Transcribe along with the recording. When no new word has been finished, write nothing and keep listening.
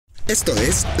Esto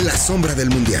es La Sombra del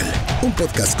Mundial, un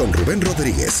podcast con Rubén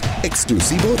Rodríguez,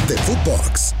 exclusivo de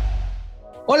Footbox.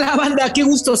 Hola banda, qué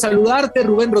gusto saludarte,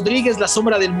 Rubén Rodríguez, La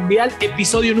Sombra del Mundial,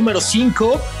 episodio número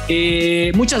 5.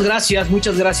 Muchas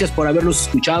gracias por haberlos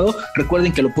escuchado.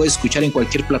 Recuerden que lo puedes escuchar en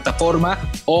cualquier plataforma.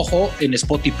 Ojo, en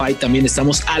Spotify también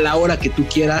estamos a la hora que tú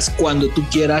quieras, cuando tú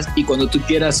quieras, y cuando tú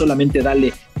quieras solamente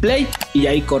dale play y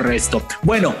ahí corre esto.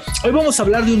 Bueno, hoy vamos a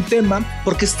hablar de un tema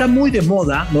porque está muy de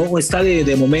moda, ¿no? Está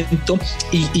de momento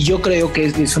y yo creo que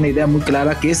es una idea muy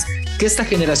clara, que es que esta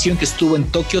generación que estuvo en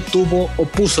Tokio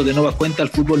puso de nueva cuenta al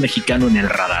fútbol mexicano en el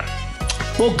radar.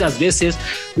 Pocas veces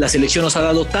la selección nos ha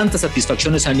dado tantas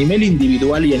satisfacciones a nivel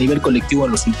individual y a nivel colectivo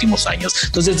en los últimos años.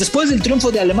 Entonces, después del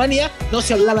triunfo de Alemania, no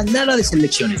se hablaba nada de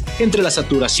selecciones. Entre la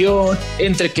saturación,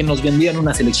 entre que nos vendían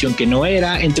una selección que no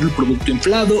era, entre el producto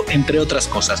inflado, entre otras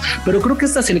cosas. Pero creo que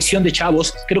esta selección de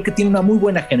chavos, creo que tiene una muy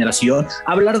buena generación.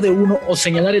 Hablar de uno o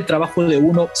señalar el trabajo de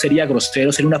uno sería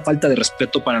grosero, sería una falta de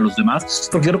respeto para los demás,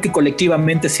 porque creo que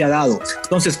colectivamente se ha dado.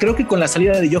 Entonces, creo que con la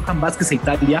salida de Johan Vázquez a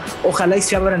Italia, ojalá y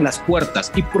se abran las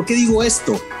puertas. ¿Y por qué digo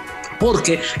esto?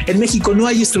 Porque en México no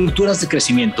hay estructuras de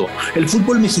crecimiento. El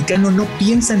fútbol mexicano no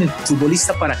piensa en el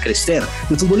futbolista para crecer.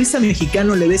 El futbolista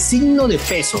mexicano le ve signo de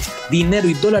pesos, dinero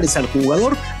y dólares al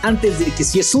jugador antes de que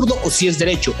si es zurdo o si es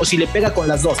derecho, o si le pega con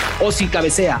las dos, o si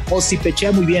cabecea, o si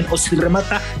pechea muy bien, o si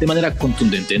remata de manera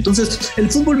contundente. Entonces,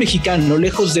 el fútbol mexicano,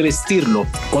 lejos de vestirlo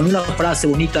con una frase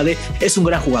bonita de es un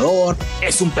gran jugador,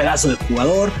 es un pedazo de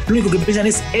jugador, lo único que piensan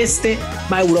es este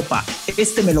va a Europa,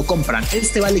 este me lo compran,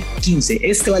 este vale 15,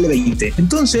 este vale 20.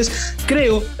 Entonces,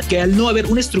 creo que al no haber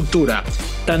una estructura,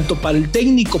 tanto para el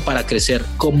técnico para crecer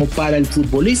como para el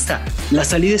futbolista, la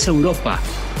salida es a Europa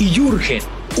y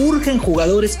urgen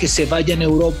jugadores que se vayan a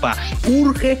Europa,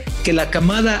 urge que la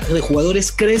camada de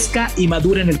jugadores crezca y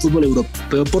madure en el fútbol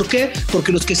europeo. ¿Por qué?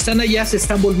 Porque los que están allá se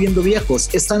están volviendo viejos,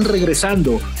 están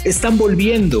regresando, están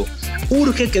volviendo.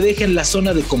 Urge que dejen la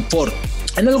zona de confort.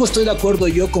 En algo estoy de acuerdo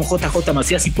yo con JJ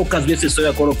Macías y pocas veces estoy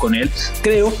de acuerdo con él.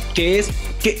 Creo que es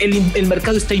que el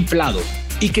mercado está inflado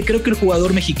y que creo que el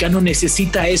jugador mexicano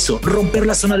necesita eso, romper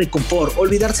la zona de confort,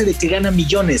 olvidarse de que gana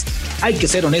millones. Hay que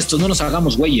ser honestos, no nos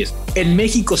hagamos güeyes. En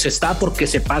México se está porque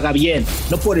se paga bien,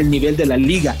 no por el nivel de la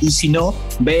liga. Y si no,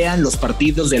 vean los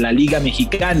partidos de la Liga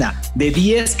Mexicana. De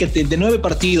 9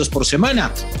 partidos por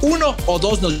semana, 1 o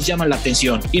 2 nos llaman la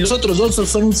atención y los otros 2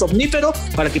 son un somnífero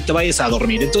para que te vayas a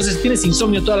dormir. Entonces, si tienes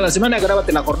insomnio toda la semana,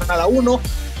 grábate la jornada 1,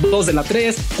 2 de la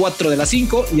 3, 4 de la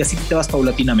 5 y así te vas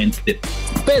paulatinamente.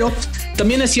 Pero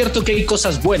también es cierto que hay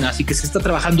cosas buenas y que se está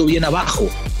trabajando bien abajo.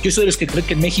 Yo soy de los que creen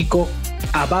que en México,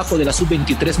 abajo de la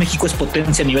sub-23, México es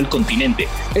potencia a nivel continente.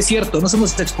 Es cierto, no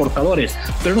somos exportadores,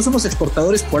 pero no somos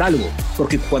exportadores por algo,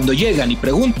 porque cuando llegan y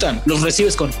preguntan, los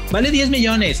recibes con vale 10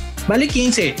 millones, vale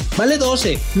 15, vale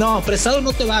 12, no, prestado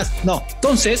no te vas, no.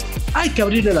 Entonces hay que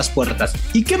abrirle las puertas.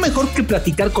 Y qué mejor que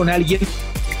platicar con alguien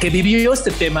que vivió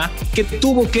este tema, que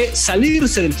tuvo que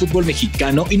salirse del fútbol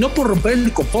mexicano y no por romper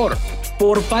el confort,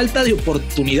 por falta de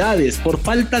oportunidades, por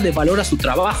falta de valor a su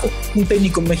trabajo. Un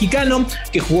técnico mexicano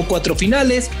que jugó 4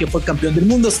 finales, que fue campeón del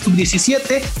mundo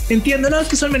sub-17. Entiendo, no es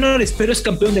que son menores, pero es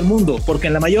campeón del mundo, porque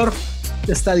en la mayor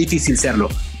está difícil serlo.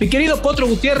 Mi querido Potro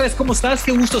Gutiérrez, ¿cómo estás?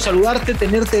 Qué gusto saludarte,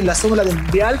 tenerte en la sombra del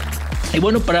Mundial. Y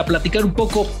bueno, para platicar un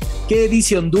poco, ¿qué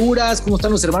dice Honduras? ¿Cómo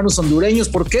están los hermanos hondureños?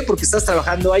 ¿Por qué? Porque estás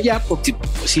trabajando allá, porque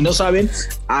si no saben,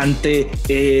 ante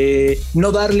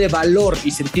no darle valor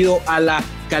y sentido a la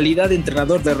calidad de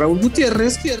entrenador de Raúl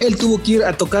Gutiérrez, él tuvo que ir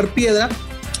a tocar piedra.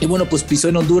 Y bueno, pues pisó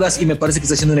en Honduras y me parece que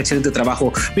está haciendo un excelente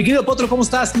trabajo. Mi querido Potro, ¿cómo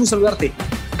estás? Un saludarte.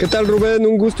 ¿Qué tal, Rubén?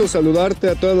 Un gusto saludarte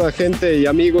a toda la gente y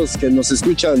amigos que nos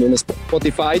escuchan en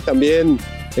Spotify. También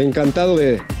encantado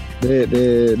de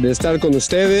estar con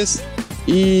ustedes.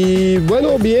 Y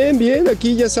bueno, bien,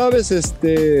 aquí ya sabes,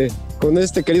 con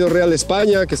este querido Real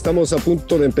España, que estamos a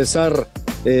punto de empezar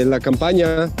la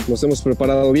campaña. Nos hemos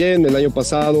preparado bien. El año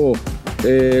pasado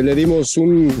le dimos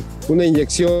una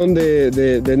inyección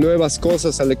de nuevas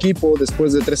cosas al equipo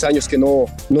después de 3 años que no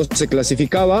se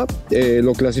clasificaba.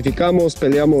 Lo clasificamos,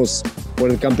 peleamos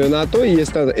por el campeonato y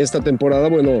esta temporada,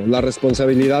 bueno, la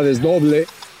responsabilidad es doble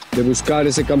de buscar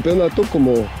ese campeonato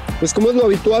como es lo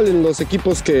habitual en los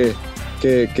equipos que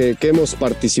hemos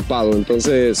participado.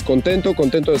 Entonces, contento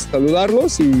de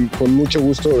saludarlos y con mucho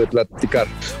gusto de platicar.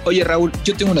 Oye, Raúl,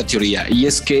 yo tengo una teoría y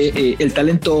es que el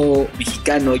talento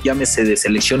mexicano, llámese de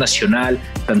selección nacional,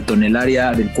 tanto en el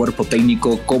área del cuerpo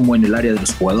técnico como en el área de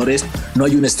los jugadores, no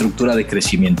hay una estructura de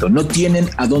crecimiento. No tienen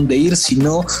a dónde ir si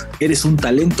no eres un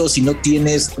talento, si no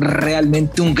tienes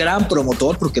realmente un gran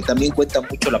promotor, porque también cuenta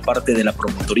mucho la parte de la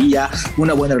promotoría,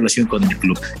 una buena relación con el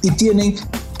club. Y tienen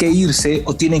que irse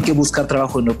o tienen que buscar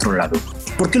trabajo en otro lado?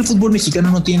 ¿Por qué el fútbol mexicano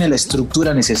no tiene la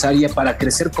estructura necesaria para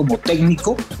crecer como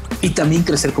técnico y también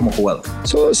crecer como jugador?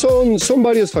 Son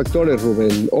varios factores,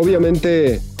 Rubén.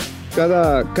 Obviamente,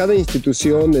 cada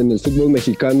institución en el fútbol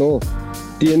mexicano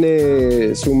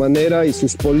tiene su manera y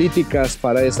sus políticas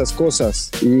para esas cosas.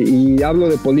 Y hablo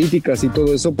de políticas y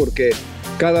todo eso porque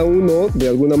cada uno, de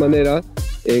alguna manera,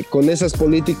 con esas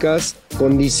políticas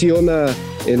condiciona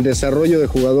el desarrollo de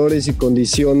jugadores y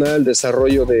condiciona el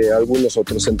desarrollo de algunos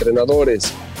otros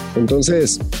entrenadores.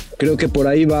 Entonces, creo que por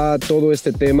ahí va todo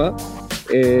este tema.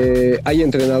 Hay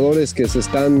entrenadores que se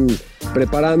están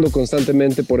preparando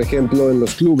constantemente, por ejemplo, en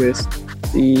los clubes,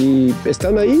 y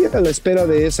están ahí a la espera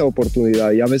de esa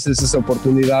oportunidad, y a veces esa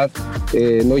oportunidad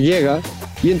no llega,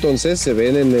 y entonces se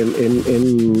ven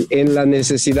en la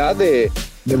necesidad de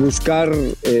buscar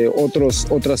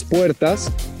otras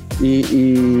puertas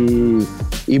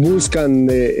y buscan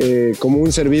como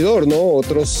un servidor, ¿no?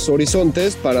 Otros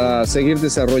horizontes para seguir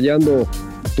desarrollando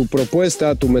tu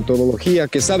propuesta, tu metodología,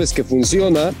 que sabes que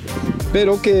funciona,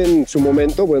 pero que en su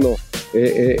momento, bueno,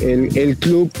 el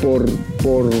club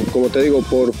como te digo,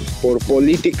 por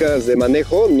políticas de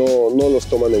manejo no los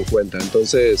toman en cuenta.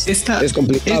 Entonces es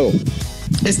complicado.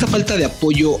 Esta falta de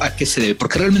apoyo, ¿a qué se debe?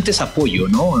 Porque realmente es apoyo,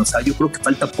 ¿no? O sea, yo creo que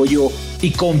falta apoyo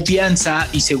y confianza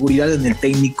y seguridad en el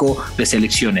técnico de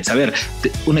selecciones. A ver,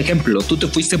 un ejemplo, tú te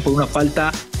fuiste por una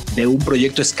falta de un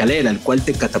proyecto escalera, el cual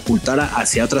te catapultara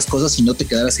hacia otras cosas y no te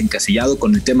quedaras encasillado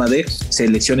con el tema de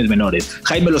selecciones menores.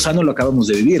 Jaime Lozano lo acabamos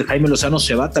de vivir. Jaime Lozano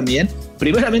se va también,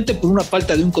 primeramente por una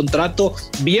falta de un contrato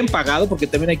bien pagado, porque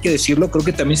también hay que decirlo, creo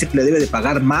que también se le debe de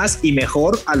pagar más y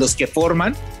mejor a los que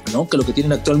forman, ¿no?, que lo que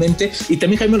tienen actualmente. Y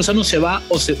también Jaime Lozano se va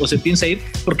o se piensa ir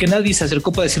porque nadie se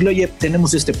acercó para decirle, oye,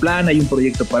 tenemos este plan, hay un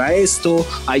proyecto para esto,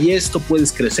 hay esto,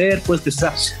 puedes crecer, puedes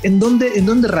crecer. ¿En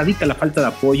dónde radica la falta de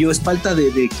apoyo? ¿Es falta de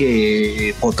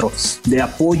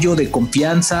apoyo, de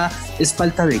confianza? ¿Es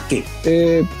falta de qué?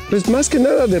 Pues más que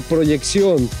nada de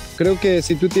proyección. Creo que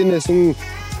si tú tienes un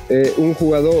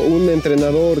jugador, un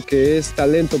entrenador que es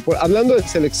talento, hablando de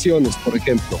selecciones, por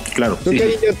ejemplo. Claro. Creo que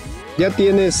ahí ya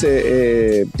tienes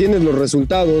los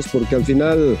resultados, porque al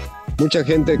final mucha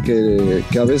gente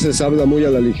que a veces habla muy a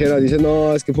la ligera dice,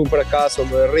 no, es que fue un fracaso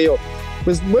lo de Río.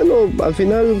 Pues bueno, al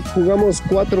final jugamos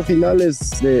 4 finales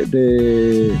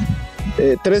de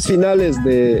 3 finales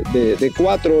de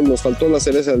 4, nos faltó la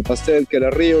cereza del pastel que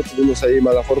era Río, tuvimos ahí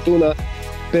mala fortuna,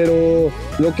 pero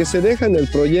lo que se deja en el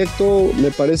proyecto me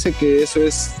parece que eso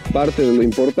es parte de lo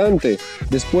importante.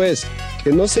 Después,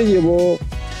 que no se llevó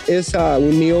esa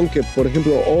unión que, por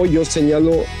ejemplo, hoy yo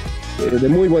señalo de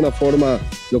muy buena forma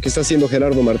lo que está haciendo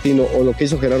Gerardo Martino, o lo que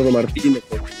hizo Gerardo Martino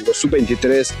con los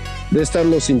sub-23, de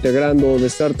estarlos integrando, de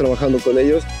estar trabajando con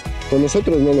ellos. Con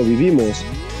nosotros no lo vivimos,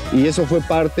 y eso fue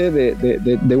parte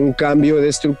de un cambio de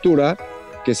estructura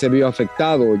que se vio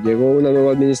afectado. Llegó una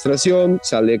nueva administración,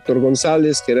 sale Héctor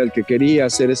González, que era el que quería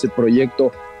hacer ese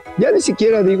proyecto. Ya ni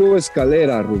siquiera digo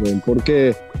escalera, Rubén,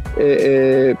 porque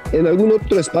en algún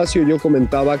otro espacio yo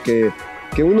comentaba que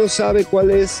uno sabe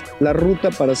cuál es la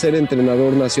ruta para ser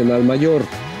entrenador nacional mayor.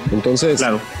 Entonces,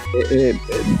 claro,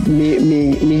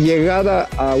 mi llegada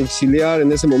a auxiliar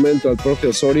en ese momento al profe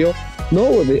Osorio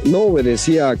no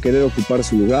obedecía a querer ocupar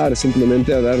su lugar,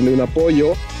 simplemente a darle un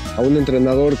apoyo a un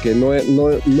entrenador que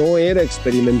no era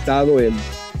experimentado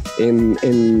en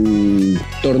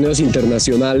torneos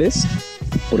internacionales,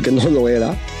 porque no lo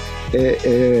era,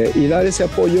 y dar ese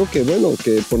apoyo que, bueno,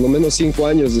 que por lo menos 5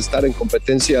 años de estar en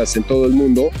competencias en todo el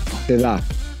mundo te da.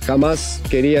 Jamás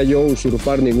quería yo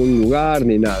usurpar ningún lugar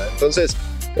ni nada. Entonces,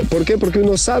 ¿por qué? Porque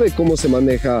uno sabe cómo se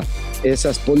maneja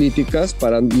esas políticas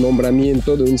para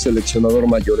nombramiento de un seleccionador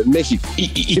mayor en México.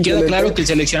 Y queda claro que el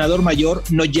seleccionador mayor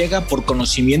no llega por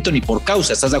conocimiento ni por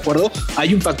causa, ¿estás de acuerdo?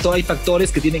 Hay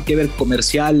factores que tienen que ver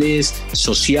comerciales,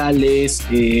 sociales,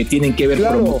 tienen que ver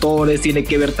promotores, tiene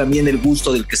que ver también el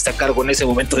gusto del que está a cargo en ese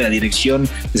momento de la dirección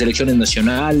de selecciones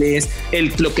nacionales,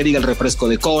 lo que diga el refresco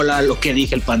de cola, lo que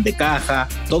diga el pan de caja,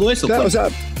 todo eso. Claro, o sea,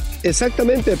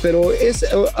 exactamente, pero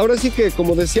ahora sí que,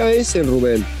 como decía ese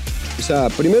Rubén, o sea,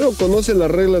 primero conoce las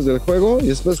reglas del juego y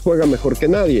después juega mejor que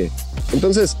nadie.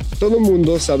 Entonces, todo el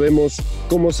mundo sabemos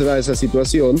cómo se da esa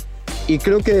situación, y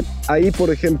creo que ahí, por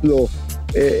ejemplo,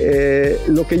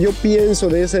 lo que yo pienso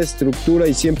de esa estructura,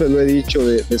 y siempre lo he dicho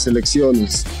de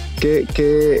selecciones,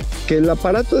 que el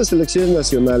aparato de selecciones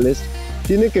nacionales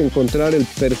tiene que encontrar el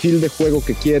perfil de juego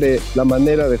que quiere, la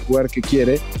manera de jugar que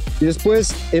quiere, y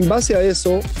después, en base a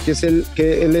eso,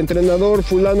 que el entrenador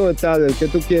fulano de tal, el que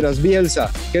tú quieras,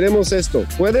 Bielsa, queremos esto,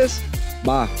 ¿puedes?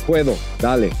 Va, puedo,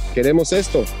 dale, queremos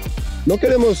esto. No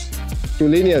queremos tu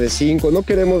línea de 5, no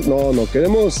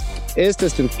queremos esta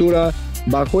estructura,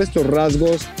 bajo estos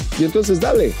rasgos, y entonces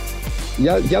dale,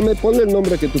 ya me pone el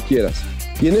nombre que tú quieras.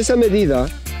 Y en esa medida,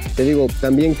 te digo,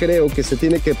 también creo que se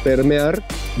tiene que permear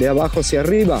de abajo hacia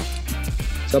arriba.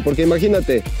 O sea, porque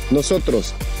imagínate,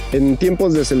 nosotros en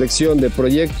tiempos de selección de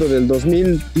proyecto del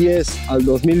 2010 al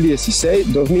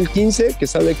 2015, que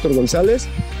sale Héctor González,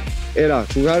 era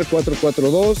jugar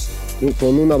 4-4-2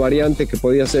 con una variante que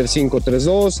podía ser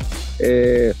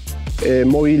 5-3-2,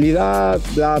 movilidad,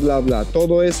 bla, bla, bla.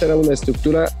 Todo eso era una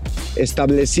estructura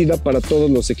establecida para todos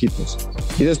los equipos.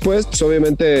 Y después, pues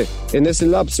obviamente, en ese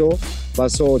lapso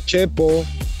pasó Chepo,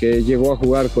 que llegó a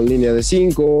jugar con línea de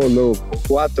 5, luego con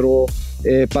 4,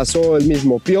 pasó el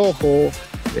mismo Piojo,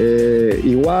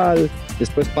 igual,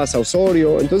 después pasa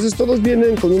Osorio, entonces todos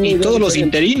vienen con un... Y todos los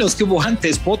interinos que hubo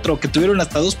antes, Potro, que tuvieron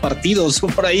hasta 2 partidos,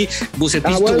 por ahí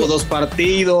Bucetich tuvo 2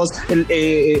 partidos,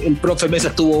 el profe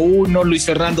Mesa tuvo 1, Luis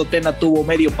Fernando Tena tuvo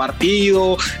medio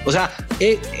partido, o sea,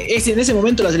 en ese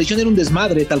momento la selección era un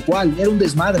desmadre, tal cual, era un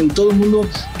desmadre, y todo el mundo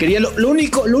quería, lo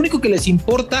único que les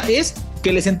importa es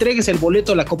que les entregues el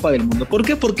boleto a la Copa del Mundo. ¿Por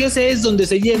qué? Porque ese es donde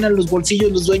se llenan los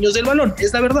bolsillos los dueños del balón.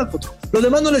 Es la verdad, Potro. Lo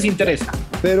demás no les interesa.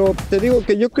 Pero te digo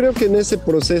que yo creo que en ese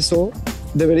proceso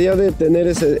debería de tener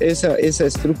esa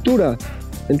estructura.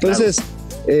 Entonces,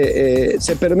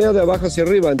 se permea de abajo hacia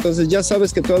arriba. Entonces ya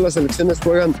sabes que todas las selecciones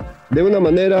juegan de una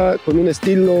manera, con un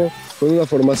estilo, con una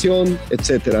formación,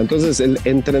 etcétera. Entonces el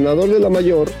entrenador de la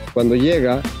mayor, cuando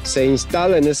llega, se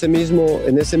instala en ese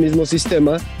mismo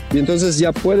sistema, y entonces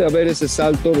ya puede haber ese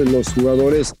salto de los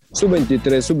jugadores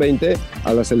sub-23, sub-20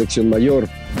 a la selección mayor.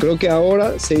 Creo que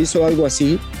ahora se hizo algo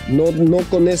así, no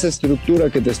con esa estructura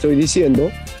que te estoy diciendo,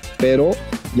 pero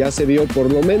ya se vio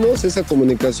por lo menos esa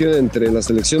comunicación entre la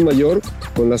selección mayor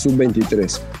con la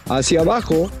sub-23. Hacia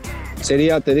abajo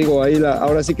sería, te digo, ahí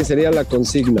ahora sí que sería la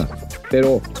consigna.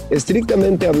 Pero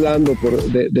estrictamente hablando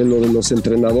de lo de los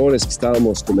entrenadores que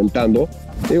estábamos comentando,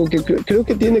 digo que creo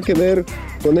que tiene que ver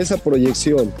con esa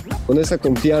proyección, con esa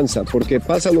confianza, porque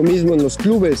pasa lo mismo en los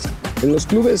clubes. En los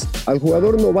clubes, al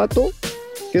jugador novato,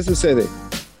 ¿qué sucede?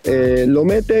 Lo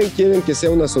meten, quieren que sea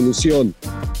una solución,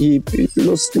 y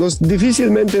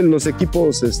difícilmente los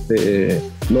equipos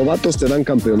novatos te dan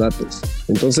campeonatos.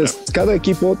 Entonces cada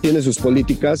equipo tiene sus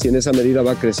políticas y en esa medida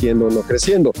va creciendo o no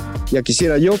creciendo. Ya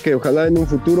quisiera yo que ojalá en un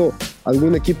futuro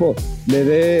algún equipo le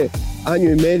dé 1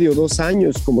 año y medio, 2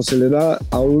 años, como se le da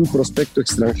a un prospecto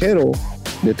extranjero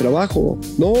de trabajo.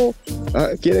 No,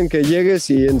 quieren que llegues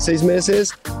y en 6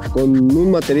 meses con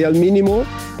un material mínimo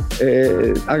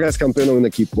hagas campeón a un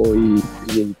equipo, y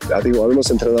digo,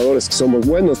 algunos entrenadores que somos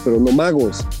buenos, pero no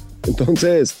magos.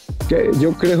 Entonces,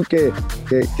 yo creo que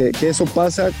eso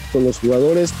pasa con los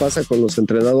jugadores, pasa con los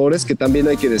entrenadores, que también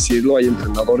hay que decirlo, hay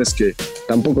entrenadores que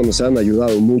tampoco nos han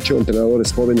ayudado mucho,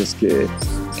 entrenadores jóvenes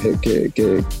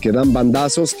que dan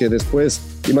bandazos, que después,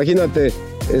 imagínate,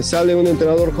 sale un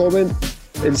entrenador joven,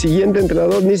 el siguiente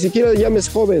entrenador ni siquiera llames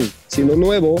joven, sino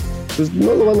nuevo, pues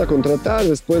no lo van a contratar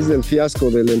después del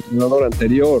fiasco del entrenador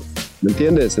anterior, ¿me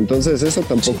entiendes? Entonces eso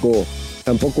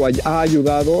tampoco ha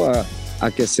ayudado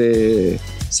a que se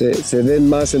den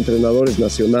más entrenadores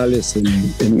nacionales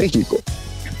en México.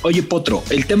 Oye, Potro,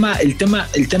 el tema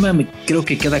creo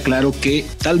que queda claro que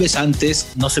tal vez antes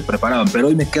no se preparaban, pero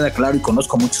hoy me queda claro, y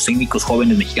conozco muchos técnicos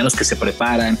jóvenes mexicanos que se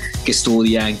preparan, que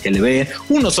estudian, que le ven.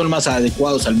 Unos son más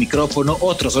adecuados al micrófono,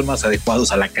 otros son más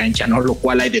adecuados a la cancha, ¿no? Lo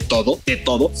cual hay de todo,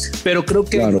 pero creo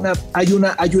que claro, hay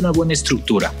una buena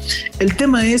estructura. El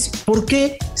tema es por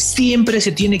qué siempre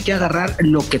se tiene que agarrar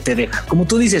lo que te deja. Como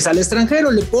tú dices, al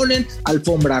extranjero le ponen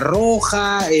alfombra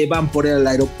roja, van por él al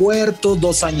aeropuerto,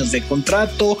 2 años de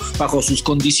contrato, bajo sus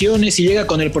condiciones, y llega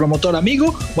con el promotor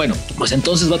amigo, bueno, pues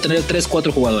entonces va a tener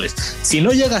 3-4 jugadores. Si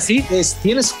no llega así,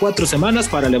 tienes 4 semanas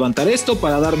para levantar esto,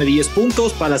 para darme 10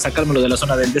 puntos, para sacármelo de la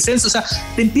zona del descenso. O sea,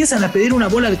 te empiezan a pedir una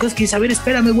bola de cosas que dices, a ver,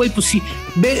 espérame, güey, pues sí,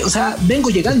 o sea, vengo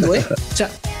llegando, o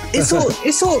sea,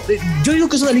 eso, yo digo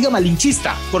que es una liga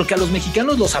malinchista, porque a los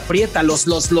mexicanos los aprieta, no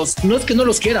es que no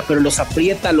los quiera, pero los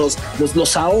aprieta, los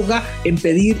ahoga en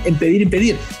pedir,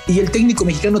 y el técnico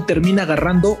mexicano termina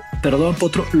agarrando, perdón,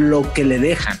 Potro, lo que le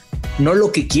dejan, no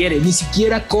lo que quiere, ni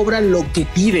siquiera cobra lo que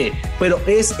pide, pero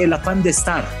es el afán de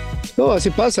estar. No, así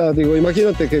pasa, digo,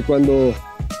 imagínate que cuando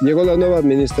llegó la nueva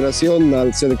administración a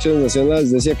las selecciones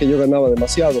nacionales decía que yo ganaba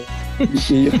demasiado,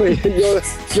 y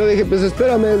yo dije, pues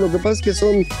espérame, lo que pasa es que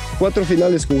son 4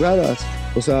 finales jugadas.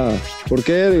 O sea, ¿por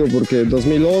qué? Digo, porque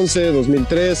 2011,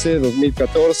 2013,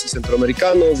 2014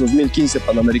 centroamericanos, 2015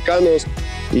 panamericanos,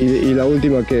 y la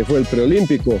última que fue el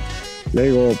preolímpico. Le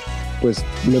digo, pues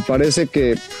me parece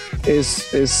que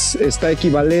está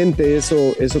equivalente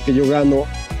eso que yo gano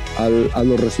a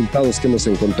los resultados que hemos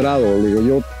encontrado. Digo,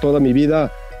 yo toda mi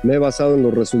vida me he basado en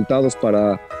los resultados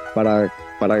para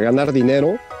ganar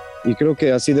dinero, y creo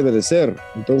que así debe de ser.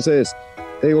 Entonces,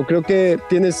 te digo, creo que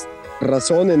tienes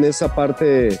razón en esa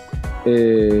parte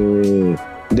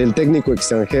del técnico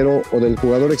extranjero o del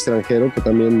jugador extranjero, que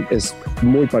también es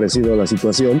muy parecido a la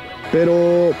situación,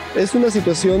 pero es una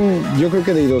situación, yo creo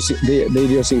que de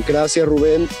idiosincrasia,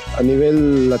 Rubén, a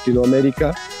nivel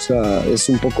Latinoamérica. O sea, es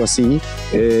un poco así.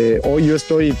 Hoy yo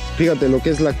estoy, fíjate lo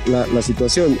que es la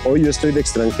situación, hoy yo estoy de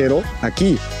extranjero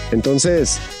aquí,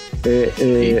 entonces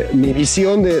mi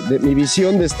visión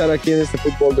de estar aquí en este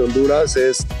fútbol de Honduras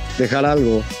es dejar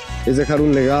algo, es dejar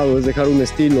un legado, es dejar un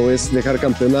estilo, es dejar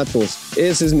campeonatos.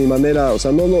 Esa es mi manera, o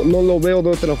sea, no lo veo de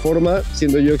otra forma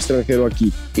siendo yo extranjero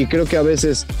aquí. Y creo que a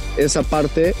veces esa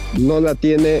parte no la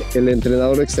tiene el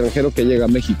entrenador extranjero que llega a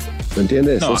México, ¿me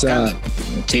entiendes? No, o sea,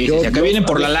 acá vienen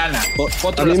por la lana, por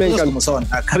las cosas como son.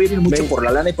 Acá vienen mucho por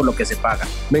la lana y por lo que se paga.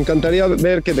 Me encantaría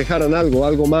ver que dejaran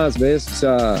algo más, ¿ves? O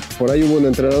sea, por ahí hubo un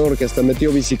entrenador que hasta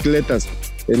metió bicicletas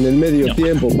en el medio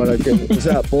tiempo para que, o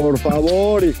sea, por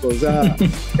favor, hijo, o sea,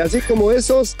 así como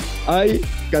esos hay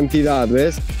cantidad,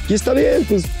 ¿ves? Y está bien,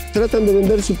 pues tratan de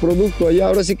vender su producto allá.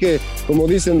 Ahora sí que, como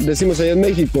decimos allá en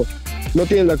México, no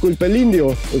tiene la culpa el indio,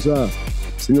 o sea,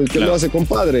 sino el que lo hace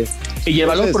compadre. Y el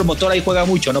valor promotor ahí juega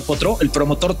mucho, ¿no, Potro? El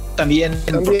promotor también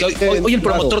porque hoy el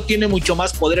promotor tiene mucho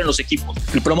más poder en los equipos.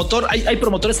 El promotor, hay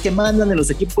promotores que mandan en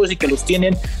los equipos y que los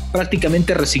tienen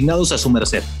prácticamente resignados a su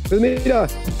merced. Pues mira,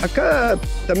 acá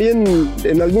también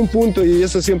en algún punto, y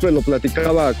eso siempre lo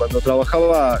platicaba cuando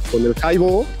trabajaba con el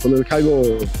Jaibo.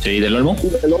 Sí, del Olmo.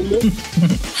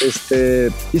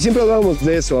 Y siempre hablábamos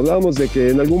de eso, hablábamos de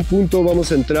que en algún punto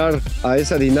vamos a entrar a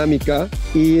esa dinámica,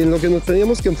 y en lo que nos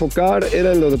teníamos que enfocar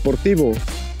era en lo deportivo,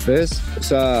 ¿ves? O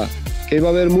sea, que iba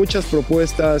a haber muchas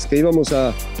propuestas, que íbamos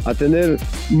a tener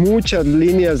muchas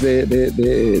líneas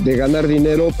de ganar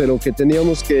dinero, pero que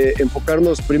teníamos que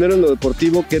enfocarnos primero en lo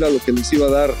deportivo, que era lo que nos iba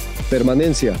a dar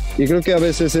permanencia. Y creo que a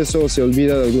veces eso se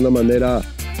olvida de alguna manera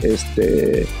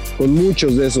con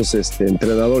muchos de esos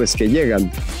entrenadores que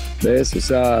llegan, ¿ves? O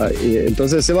sea,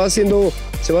 entonces se va haciendo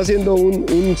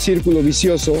un círculo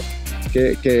vicioso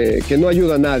que no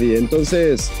ayuda a nadie.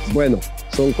 Entonces, bueno,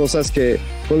 son cosas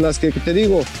con las que te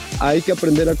digo, hay que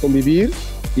aprender a convivir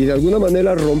y de alguna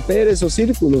manera romper esos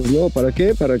círculos, ¿no? ¿Para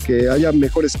qué? Para que haya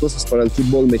mejores cosas para el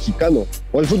fútbol mexicano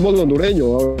o el fútbol hondureño,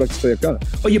 ahora que estoy acá.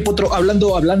 Oye, Potro,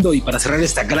 hablando y para cerrar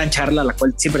esta gran charla, la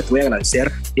cual siempre te voy a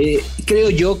agradecer, creo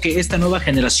yo que esta nueva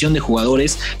generación de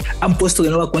jugadores han puesto de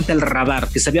nueva cuenta el radar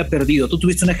que se había perdido. Tú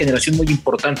tuviste una generación muy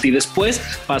importante y después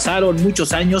pasaron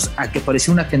muchos años a que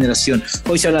apareció una generación.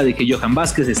 Hoy se habla de que Johan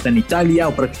Vázquez está en Italia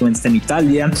o prácticamente está en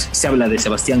Italia, se habla de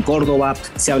Sebastián Córdoba,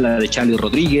 se habla de Charlie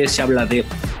Rodríguez, se habla de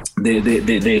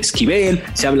Esquivel,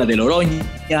 se habla de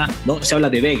Loroña, ¿no? Se habla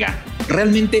de Vega.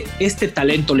 ¿Realmente este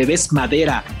talento le ves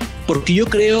madera? Porque yo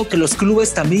creo que los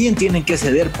clubes también tienen que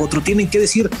ceder, Potro, tienen que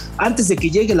decir, antes de que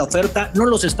llegue la oferta, no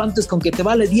los espantes con que te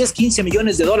vale 10, 15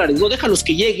 millones de dólares, no, déjalos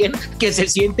que lleguen, que se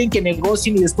sienten, que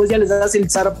negocien y después ya les das el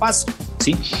zarpazo,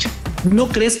 ¿sí? ¿No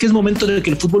crees que es momento de que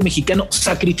el fútbol mexicano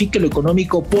sacrifique lo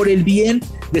económico por el bien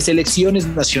de selecciones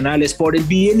nacionales, por el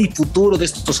bien y futuro de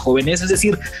estos jóvenes? Es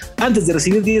decir, antes de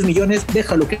recibir 10 millones,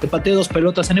 déjalo que patee 2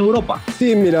 pelotas en Europa.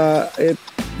 Sí, mira,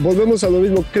 volvemos a lo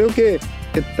mismo. Creo que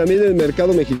también el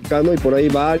mercado mexicano, y por ahí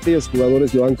varios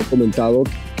jugadores lo han comentado,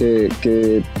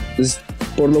 que pues,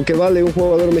 por lo que vale un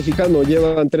jugador mexicano,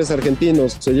 llevan 3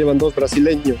 argentinos, se llevan 2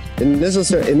 brasileños. En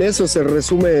eso se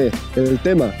resume el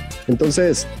tema.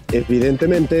 Entonces,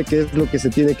 evidentemente, ¿qué es lo que se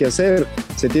tiene que hacer?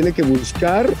 Se tiene que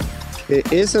buscar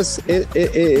esas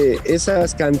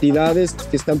cantidades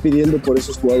que están pidiendo por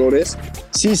esos jugadores,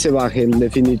 sí se bajen,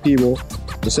 definitivo.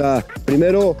 O sea,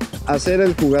 primero, hacer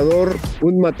al jugador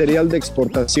un material de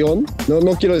exportación. No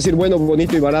quiero decir bueno,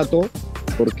 bonito y barato,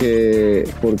 porque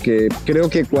creo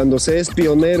que cuando se es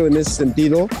pionero en ese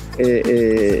sentido,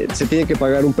 se tiene que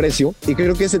pagar un precio, y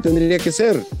creo que ese tendría que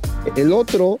ser. El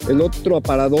otro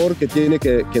aparador que tiene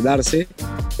que darse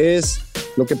es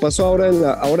lo que pasó ahora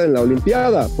en la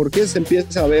Olimpiada. ¿Por qué se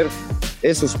empieza a ver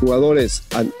esos jugadores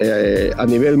a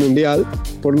nivel mundial?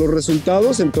 Por los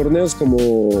resultados en torneos como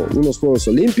unos Juegos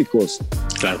Olímpicos.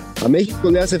 Claro. A México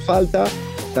le hace falta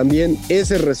también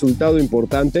ese resultado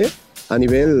importante a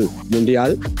nivel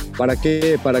mundial para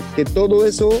que todo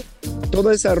eso,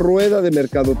 toda esa rueda de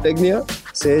mercadotecnia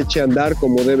se eche a andar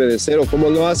como debe de ser, o como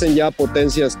lo hacen ya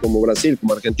potencias como Brasil,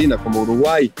 como Argentina, como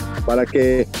Uruguay, para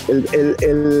que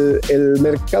el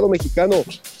mercado mexicano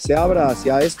se abra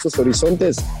hacia estos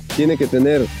horizontes. Tiene que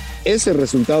tener ese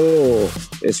resultado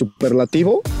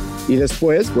superlativo, y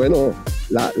después, bueno,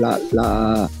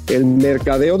 el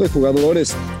mercadeo de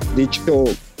jugadores, dicho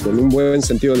con un buen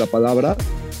sentido de la palabra,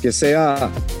 que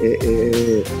sea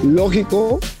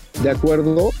lógico de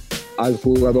acuerdo al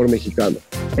jugador mexicano.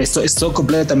 Estoy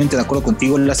completamente de acuerdo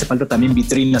contigo. Le hace falta también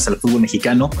vitrinas al fútbol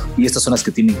mexicano y estas son las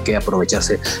que tienen que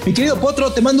aprovecharse. Mi querido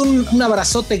Potro, te mando un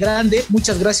abrazote grande.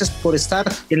 Muchas gracias por estar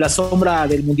en la sombra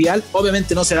del Mundial.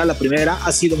 Obviamente no será la primera,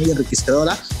 ha sido muy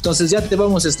enriquecedora. Entonces ya te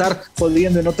vamos a estar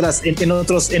jodiendo en otros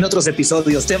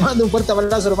episodios. Te mando un fuerte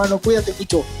abrazo, hermano. Cuídate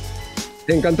mucho.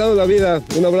 Encantado de la vida.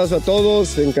 Un abrazo a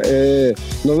todos.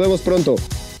 Nos vemos pronto.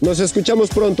 Nos escuchamos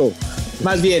pronto.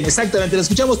 Más bien, exactamente, lo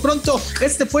escuchamos pronto.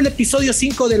 Este fue el episodio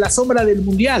 5 de La Sombra del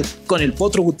Mundial con el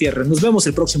Potro Gutiérrez. Nos vemos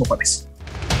el próximo jueves.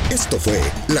 Esto fue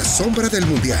La Sombra del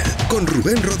Mundial con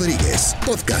Rubén Rodríguez,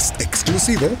 podcast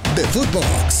exclusivo de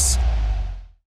Footbox.